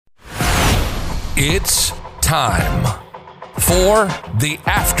It's time for the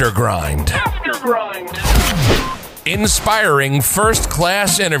Aftergrind. Inspiring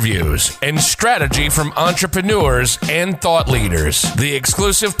first-class interviews and strategy from entrepreneurs and thought leaders. The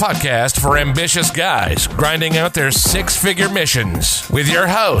exclusive podcast for ambitious guys grinding out their six-figure missions. With your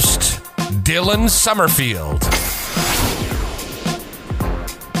host, Dylan Summerfield.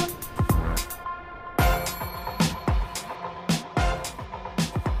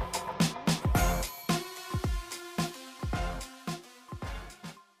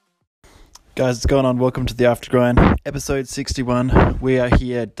 Guys, what's going on? Welcome to the Aftergrind, episode 61. We are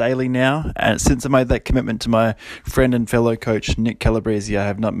here daily now, and since I made that commitment to my friend and fellow coach, Nick Calabrese, I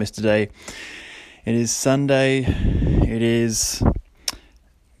have not missed a day. It is Sunday. It is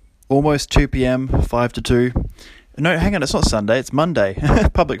almost 2 p.m., 5 to 2. No, hang on, it's not Sunday, it's Monday.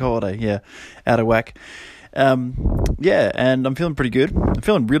 Public holiday, yeah, out of whack. And I'm feeling pretty good. I'm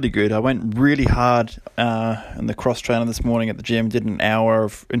feeling really good. I went really hard in the cross trainer this morning at the gym. Did an hour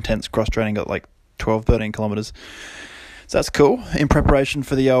of intense cross training, got like 13 kilometers. So that's cool. In preparation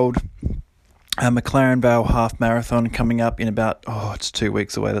for the old McLaren Vale half marathon coming up in about, it's 2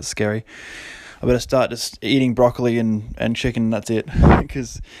 weeks away. That's scary. I better start just eating broccoli and chicken and that's it.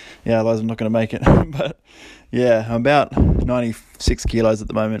 Because, otherwise I'm not going to make it. But, I'm about 96 kilos at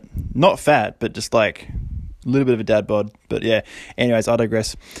the moment. Not fat, but just like a little bit of a dad bod. But anyways, I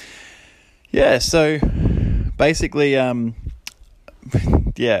digress. So basically, off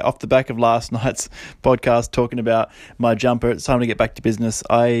the back of last night's podcast talking about my jumper, it's time to get back to business.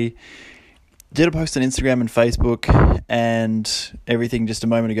 I did a post on Instagram and Facebook and everything just a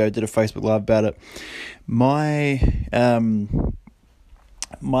moment ago, did a Facebook Live about it. My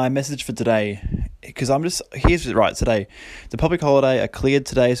message for today, because today, it's a public holiday, I cleared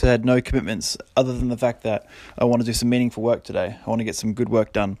today, so I had no commitments other than the fact that I want to do some meaningful work today. I want to get some good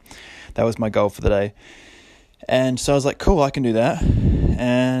work done. That was my goal for the day. And so I was like, cool, I can do that.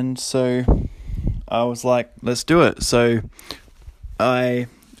 And so I was like, let's do it. So I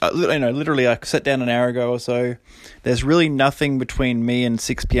sat down an hour ago or so. There's really nothing between me and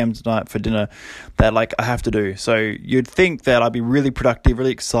 6 p.m. tonight for dinner that I have to do. So you'd think that I'd be really productive,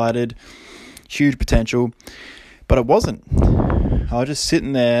 really excited, huge potential, but it wasn't. I was just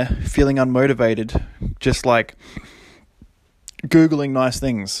sitting there feeling unmotivated, just Googling nice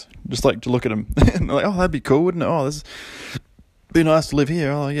things, just to look at them. And they're like, that'd be cool, wouldn't it? This be nice to live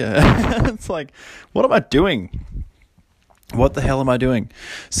here. Oh yeah. It's like, what am I doing? What the hell am I doing?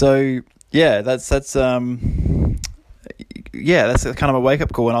 So that's kind of a wake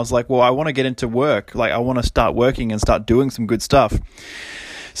up call. And I was like, well, I want to get into work. I want to start working and start doing some good stuff.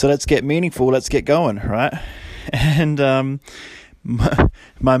 So let's get meaningful. Let's get going, right? And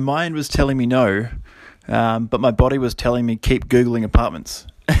my mind was telling me no, but my body was telling me keep Googling apartments.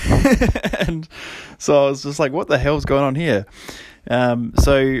 And so I was just like, what the hell's going on here?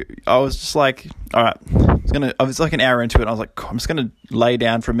 So I was just like, all right, I was like an hour into it, and I was like, I'm just going to lay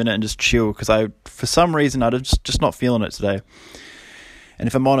down for a minute and just chill, because for some reason, I'm just not feeling it today. And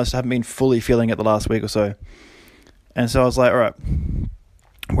if I'm honest, I haven't been fully feeling it the last week or so. And so I was like, all right,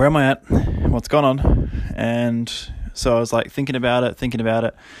 where am I at? What's going on? And so I was thinking about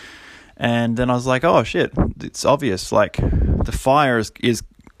it. And then I was like, oh shit, it's obvious. The fire is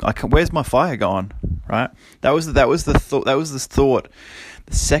where's my fire going? Right? That was the thought.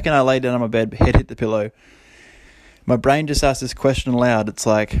 The second I laid down on my bed, head hit the pillow, my brain just asked this question aloud. It's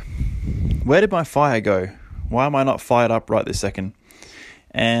like, where did my fire go? Why am I not fired up right this second?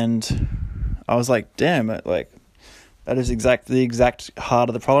 And I was like, damn it, that is the exact heart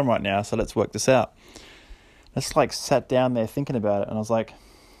of the problem right now. So let's work this out. I just sat down there thinking about it, and I was like,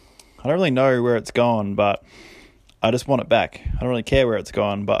 I don't really know where it's gone, but I just want it back. I don't really care where it's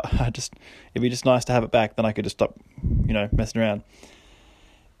gone, but it'd be just nice to have it back. Then I could just stop, messing around.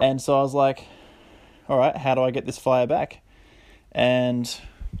 And so I was like, all right, how do I get this fire back? And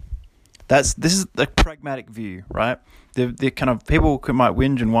this is the pragmatic view, right? The kind of people might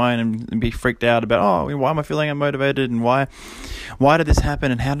whinge and whine and be freaked out about, why am I feeling unmotivated, and why did this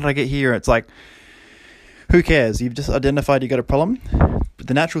happen, and how did I get here? It's like, who cares? You've just identified you got a problem. But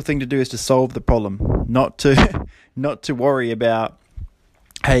the natural thing to do is to solve the problem, not to worry about,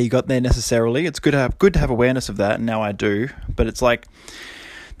 hey, you got there necessarily. It's good to have awareness of that, and now I do. But it's like,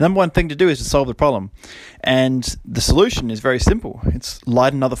 the number one thing to do is to solve the problem. And the solution is very simple. It's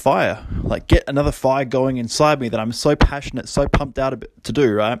light another fire. Get another fire going inside me that I'm so passionate, so pumped out to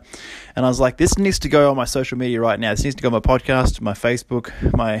do, right? And I was like, this needs to go on my social media right now. This needs to go on my podcast, my Facebook,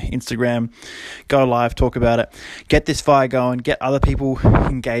 my Instagram. Go live, talk about it. Get this fire going. Get other people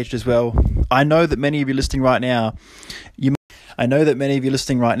engaged as well. I know that many of you listening right now, I know that many of you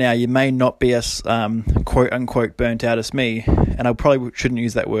listening right now, you may not be as quote unquote burnt out as me, and I probably shouldn't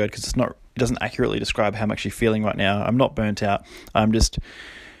use that word because it doesn't accurately describe how much you're feeling right now. I'm not burnt out. I'm just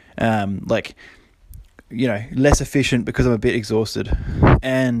less efficient because I'm a bit exhausted.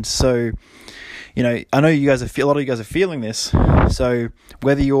 And so, I know a lot of you guys are feeling this. So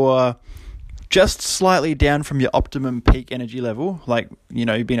whether you're just slightly down from your optimum peak energy level, like,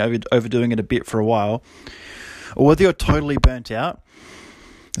 you've been overdoing it a bit for a while, or whether you're totally burnt out,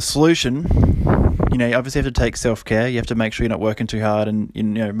 the solution, you obviously have to take self-care. You have to make sure you're not working too hard, and,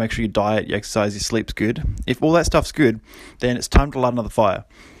 make sure your diet, your exercise, your sleep's good. If all that stuff's good, then it's time to light another fire.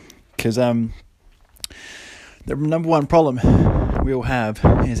 Because the number one problem we all have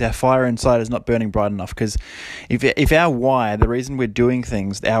is our fire inside is not burning bright enough. Because if our why, the reason we're doing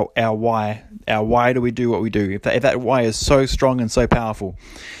things, our why do we do what we do, if that why is so strong and so powerful,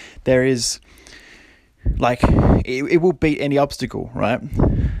 there is, it will beat any obstacle, right?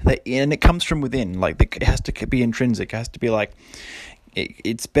 And it comes from within. It has to be intrinsic. It has to be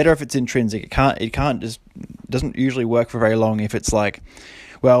it's better if it's intrinsic. It doesn't usually work for very long if it's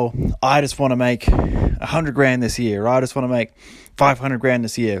well, I just want to make $100,000 this year, or I just want to make $500,000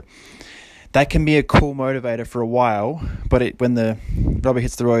 this year. That can be a cool motivator for a while, but when the rubber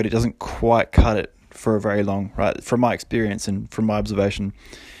hits the road, it doesn't quite cut it for a very long, right? From my experience and from my observation.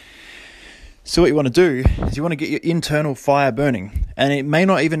 So what you want to do is you want to get your internal fire burning, and it may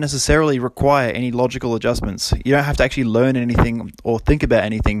not even necessarily require any logical adjustments. You don't have to actually learn anything or think about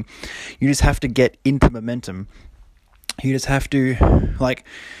anything. You just have to get into momentum. You just have to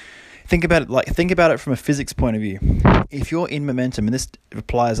think about it from a physics point of view. If you're in momentum, and this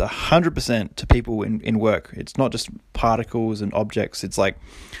applies 100% to people in work, it's not just particles and objects. It's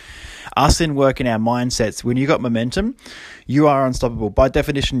us in work, in our mindsets. When you got momentum, you are unstoppable. By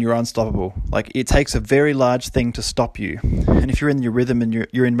definition, you're unstoppable. It takes a very large thing to stop you. And if you're in your rhythm and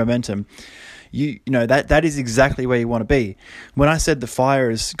you're in momentum, that is exactly where you want to be. When I said the fire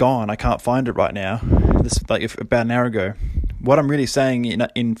is gone, I can't find it right now, about an hour ago, what I'm really saying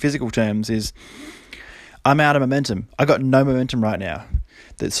in physical terms is I'm out of momentum. I got no momentum right now.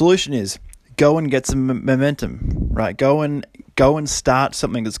 The solution is go and get some momentum, right? Go and start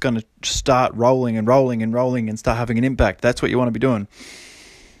something that's going to start rolling and rolling and rolling and start having an impact. That's what you want to be doing.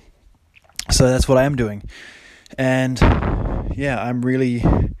 So that's what I am doing. And yeah, I'm really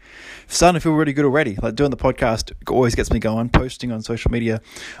starting to feel really good already. Doing the podcast always gets me going. Posting on social media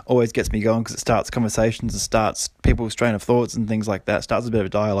always gets me going because it starts conversations, it starts people's train of thoughts and things like that. It starts a bit of a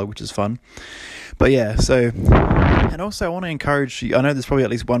dialogue, which is fun. But yeah, and also I want to encourage you. I know there's probably at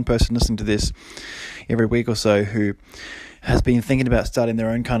least one person listening to this every week or so who has been thinking about starting their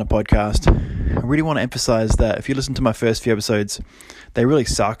own kind of podcast. I really want to emphasize that if you listen to my first few episodes, they really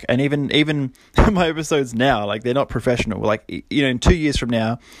suck. And even my episodes now, they're not professional. In 2 years from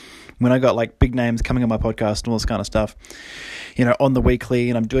now, when I got big names coming on my podcast and all this kind of stuff, on the weekly,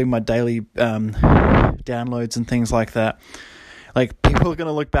 and I'm doing my daily downloads and things like that, people are going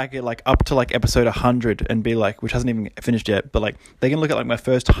to look back at up to episode 100 and be which hasn't even finished yet, but they can look at my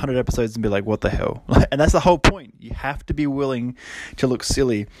first 100 episodes and be what the hell? And that's the whole point. You have to be willing to look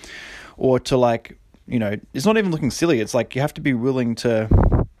silly, or to it's not even looking silly. It's you have to be willing to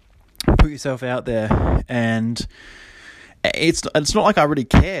put yourself out there, and it's not I really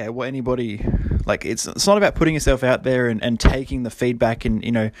care what anybody it's not about putting yourself out there and taking the feedback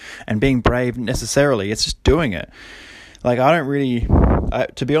and and being brave necessarily. It's just doing it. I don't really,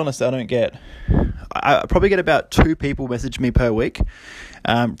 to be honest, I probably get about 2 people message me per week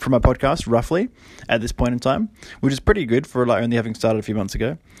from my podcast, roughly, at this point in time, which is pretty good for only having started a few months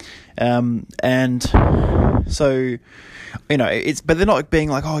ago. And so, but they're not being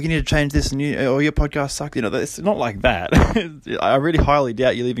oh, you need to change this, and your podcast sucks. It's not like that. I really highly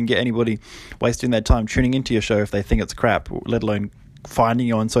doubt you'll even get anybody wasting their time tuning into your show if they think it's crap, let alone finding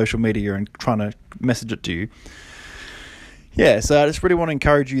you on social media and trying to message it to you. Yeah, so I just really want to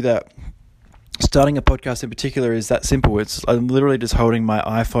encourage you that starting a podcast in particular is that simple. I'm literally just holding my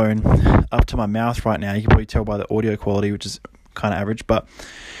iPhone up to my mouth right now. You can probably tell by the audio quality, which is kind of average, but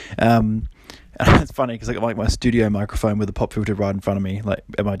it's funny because I got my studio microphone with a pop filter right in front of me,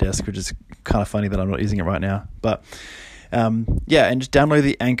 at my desk, which is kind of funny that I'm not using it right now. But and just download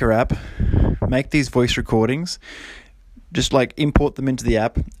the Anchor app, make these voice recordings. Just import them into the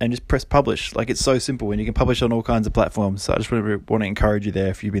app and just press publish. It's so simple, and you can publish on all kinds of platforms. So I just really want to encourage you there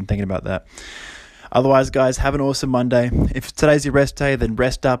if you've been thinking about that. Otherwise, guys, have an awesome Monday. If today's your rest day, then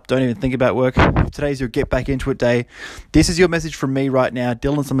rest up. Don't even think about work. If today's your get back into it day, this is your message from me right now,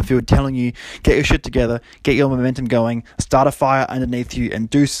 Dylan Summerfield, telling you, get your shit together, get your momentum going, start a fire underneath you, and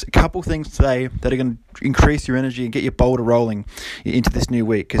do a couple things today that are going to increase your energy and get your boulder rolling into this new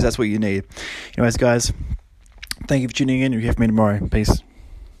week, because that's what you need. Anyways, guys, thank you for tuning in. You'll hear from me tomorrow. Peace.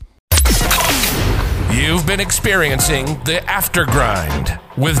 You've been experiencing the After Grind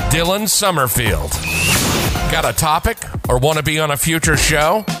with Dylan Summerfield. Got a topic or want to be on a future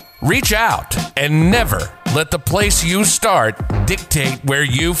show? Reach out and never let the place you start dictate where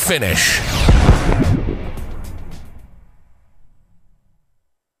you finish.